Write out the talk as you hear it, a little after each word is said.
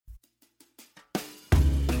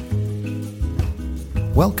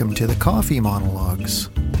Welcome to the Coffee Monologues.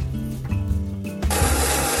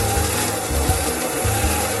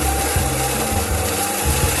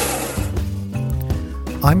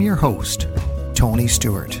 I'm your host, Tony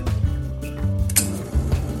Stewart.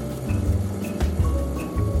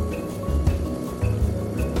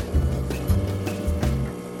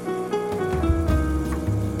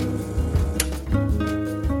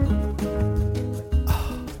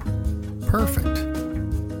 Perfect.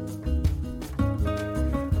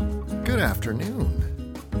 Good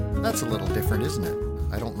afternoon. That's a little different, isn't it?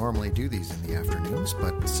 I don't normally do these in the afternoons,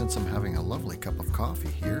 but since I'm having a lovely cup of coffee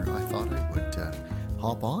here, I thought I would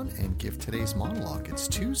hop on and give today's monologue. It's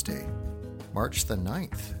Tuesday, March the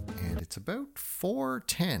 9th, and it's about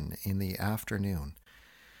 4:10 in the afternoon.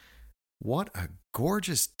 What a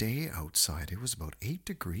gorgeous day outside. It was about 8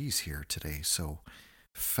 degrees here today, so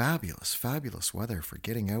fabulous, fabulous weather for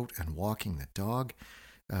getting out and walking the dog.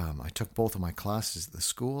 I took both of my classes at the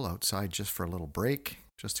school outside just for a little break,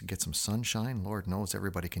 just to get some sunshine. Lord knows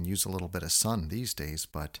everybody can use a little bit of sun these days,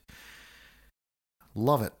 but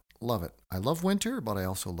love it, love it. I love winter, but I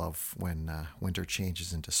also love when winter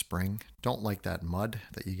changes into spring. Don't like that mud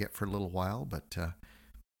that you get for a little while, but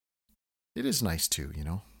it is nice too,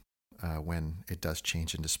 when it does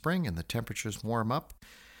change into spring and the temperatures warm up.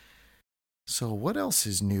 So what else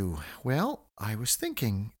is new? Well, I was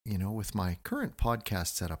thinking, with my current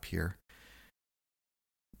podcast setup here,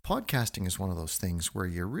 podcasting is one of those things where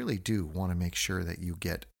you really do want to make sure that you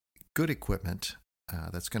get good equipment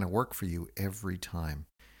that's going to work for you every time.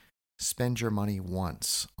 Spend your money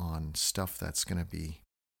once on stuff that's going to be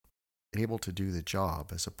able to do the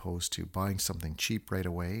job, as opposed to buying something cheap right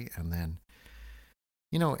away and then,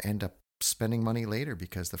 end up spending money later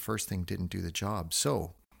because the first thing didn't do the job.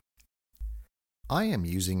 So I am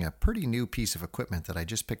using a pretty new piece of equipment that I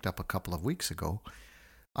just picked up a couple of weeks ago.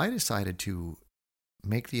 I decided to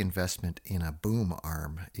make the investment in a boom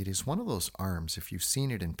arm. It is one of those arms, if you've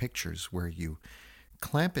seen it in pictures, where you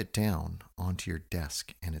clamp it down onto your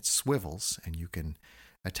desk and it swivels and you can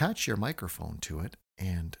attach your microphone to it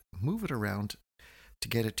and move it around to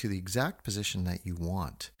get it to the exact position that you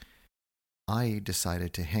want. I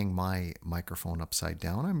decided to hang my microphone upside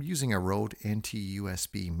down. I'm using a Rode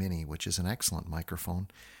NT-USB Mini, which is an excellent microphone.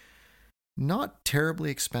 Not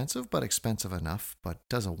terribly expensive, but expensive enough, but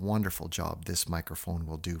does a wonderful job. This microphone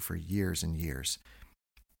will do for years and years.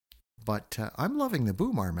 But I'm loving the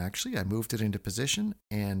boom arm, actually. I moved it into position,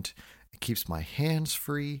 and it keeps my hands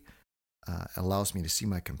free, allows me to see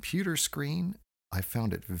my computer screen. I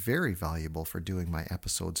found it very valuable for doing my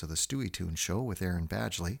episodes of the Stewie Tune Show with Aaron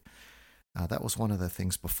Badgley. That was one of the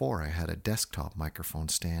things before. I had a desktop microphone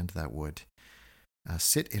stand that would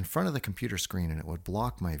sit in front of the computer screen, and it would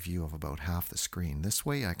block my view of about half the screen. This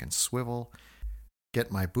way I can swivel,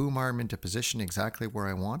 get my boom arm into position exactly where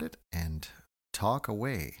I want it, and talk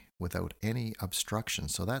away without any obstruction.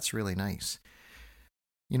 So that's really nice.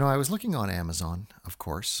 I was looking on Amazon, of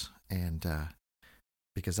course, and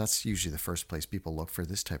because that's usually the first place people look for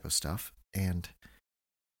this type of stuff, and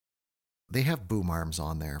they have boom arms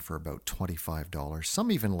on there for about $25,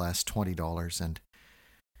 some even less, $20, and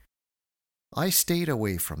I stayed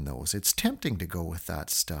away from those. It's tempting to go with that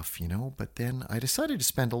stuff, but then I decided to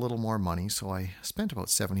spend a little more money, so I spent about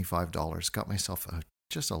 $75, got myself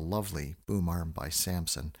just a lovely boom arm by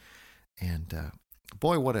Samson, and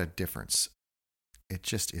boy, what a difference. It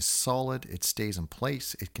just is solid, it stays in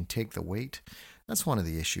place, it can take the weight. That's one of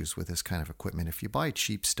the issues with this kind of equipment. If you buy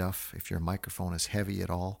cheap stuff, if your microphone is heavy at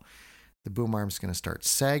all, the boom arm's going to start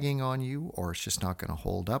sagging on you, or it's just not going to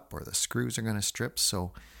hold up, or the screws are going to strip.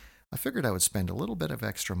 So I figured I would spend a little bit of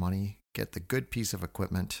extra money, get the good piece of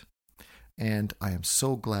equipment, and I am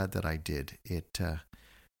so glad that I did. It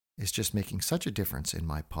is just making such a difference in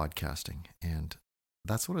my podcasting, and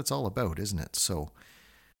that's what it's all about, isn't it? So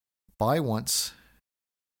buy once,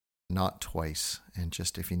 not twice, and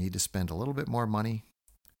just if you need to spend a little bit more money,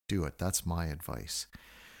 do it. That's my advice.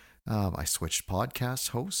 I switched podcast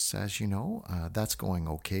hosts, as you know. That's going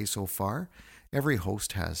okay so far. Every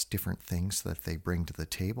host has different things that they bring to the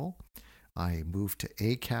table. I moved to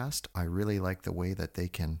Acast. I really like the way that they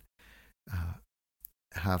can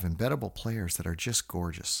have embeddable players that are just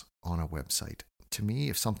gorgeous on a website. To me,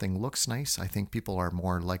 if something looks nice, I think people are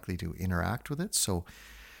more likely to interact with it. So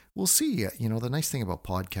we'll see. The nice thing about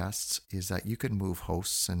podcasts is that you can move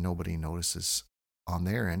hosts and nobody notices on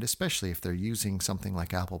their end, especially if they're using something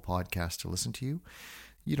like Apple Podcasts to listen to you.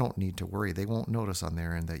 You don't need to worry. They won't notice on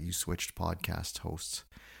their end that you switched podcast hosts.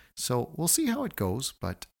 So we'll see how it goes,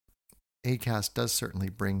 but Acast does certainly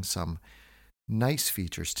bring some nice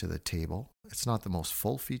features to the table. It's not the most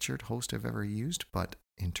full-featured host I've ever used, but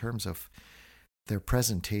in terms of their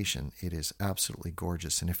presentation, it is absolutely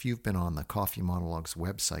gorgeous. And if you've been on the Coffee Monologues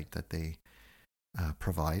website that they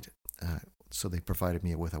provide, so they provided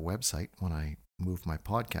me with a website when I moved my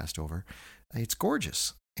podcast over, it's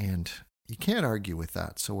gorgeous. And you can't argue with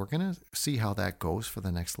that. So we're going to see how that goes for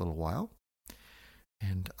the next little while.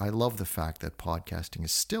 And I love the fact that podcasting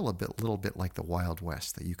is still little bit like the Wild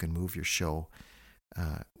West, that you can move your show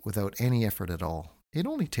without any effort at all. It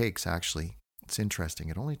only takes, actually, it's interesting,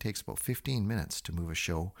 it only takes about 15 minutes to move a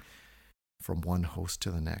show from one host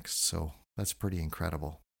to the next. So that's pretty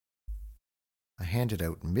incredible. I handed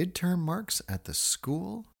out midterm marks at the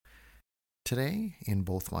school today in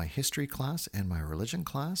both my history class and my religion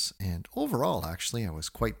class. And overall, actually, I was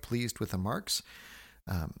quite pleased with the marks.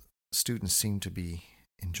 Students seem to be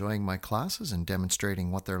enjoying my classes and demonstrating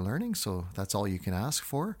what they're learning, so that's all you can ask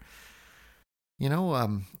for. You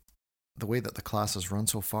know, the way that the classes run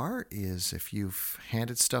so far is if you've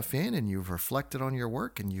handed stuff in and you've reflected on your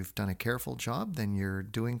work and you've done a careful job, then you're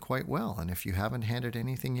doing quite well. And if you haven't handed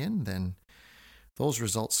anything in, then those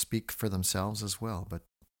results speak for themselves as well. But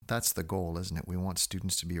that's the goal, isn't it? We want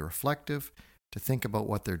students to be reflective, to think about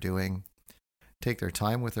what they're doing, take their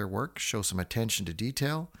time with their work, show some attention to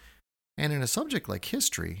detail. And in a subject like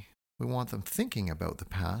history, we want them thinking about the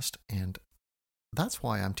past. And that's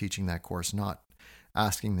why I'm teaching that course, not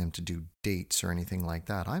asking them to do dates or anything like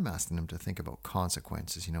that. I'm asking them to think about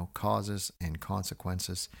consequences, causes and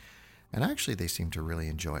consequences. And actually, they seem to really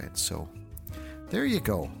enjoy it. So there you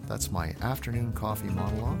go. That's my afternoon coffee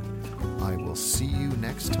monologue. I will see you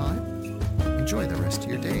next time. Enjoy the rest of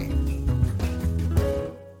your day.